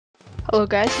Hello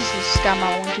guys, this is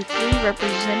Skyma123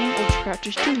 representing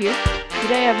Ultracrafter's 2 here.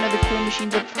 Today I have another cool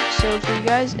machines episode for you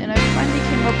guys, and I finally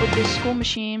came up with this cool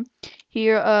machine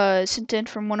here, sent in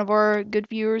from one of our good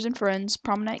viewers and friends,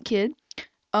 Promenade Kid.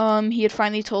 He had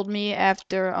finally told me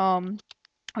after,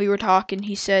 we were talking,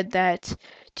 he said that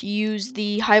to use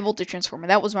the high voltage transformer.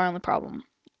 That was my only problem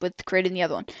with creating the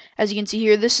other one. As you can see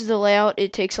here, this is the layout.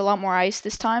 It takes a lot more ice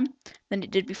this time than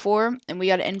it did before, and we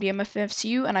got an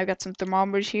NVMe and I've got some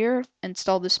thermometers here.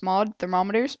 Installed this mod,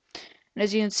 thermometers. And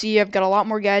as you can see, I've got a lot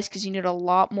more guys because you need a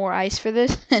lot more ice for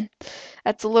this. And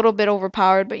that's a little bit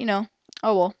overpowered, but you know,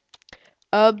 oh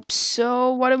well.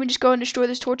 So why don't we just go and destroy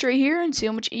this torch right here and see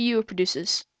how much EU it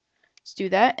produces. Let's do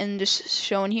that, and just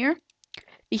showing here.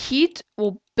 The heat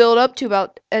will build up to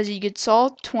about, as you saw,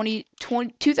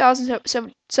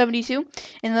 2072,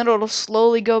 and then it'll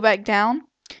slowly go back down.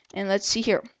 And let's see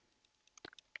here,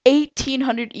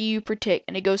 1800 EU per tick,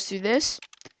 and it goes through this,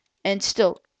 and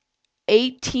still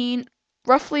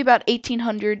roughly about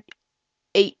 1800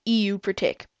 EU per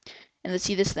tick. And let's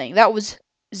see this thing. That was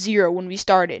 0 when we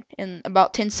started. In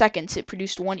about 10 seconds, it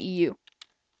produced 1 EU.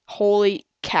 Holy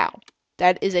cow.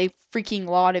 That is a freaking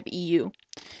lot of EU.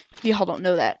 If y'all don't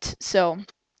know that. So,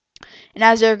 and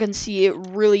as you can see, it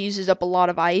really uses up a lot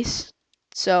of ice.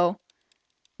 So,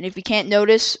 and if you can't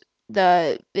notice,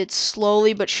 it's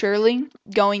slowly but surely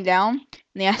going down,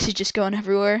 and the ice is just going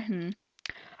everywhere. And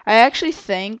I actually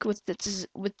think with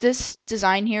this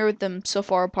design here, with them so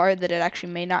far apart, that it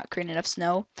actually may not create enough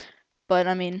snow. But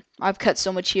I mean, I've cut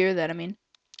so much here that I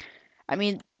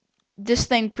mean, this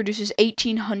thing produces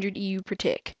 1800 EU per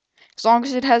tick. As long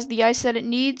as it has the ice that it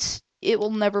needs, it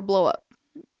will never blow up.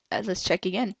 Let's check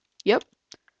again. Yep,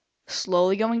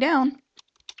 slowly going down.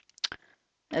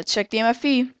 Let's check the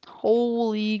MFE.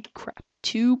 Holy crap,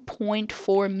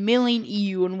 2.4 million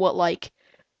EU in what, like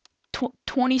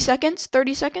 20 seconds,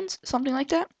 30 seconds, something like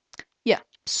that. Yeah,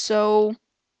 so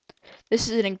this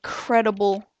is an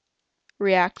incredible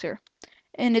reactor,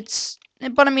 and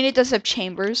but I mean, it does have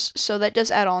chambers, so that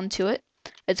does add on to it.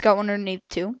 It's got one underneath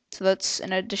too, so that's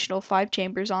an additional 5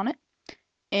 chambers on it.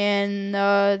 And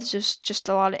it's just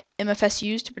a lot of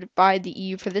MFSUs to provide the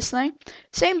EU for this thing.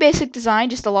 Same basic design,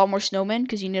 just a lot more snowmen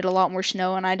because you need a lot more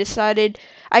snow. And I decided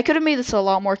I could have made this a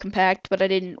lot more compact, but I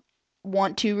didn't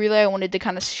want to really. I wanted to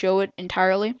kind of show it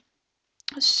entirely.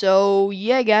 So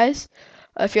yeah, guys,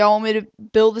 if y'all want me to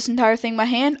build this entire thing by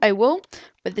hand, I will.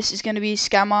 But this is going to be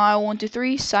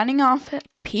Skyma123 signing off.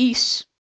 Peace.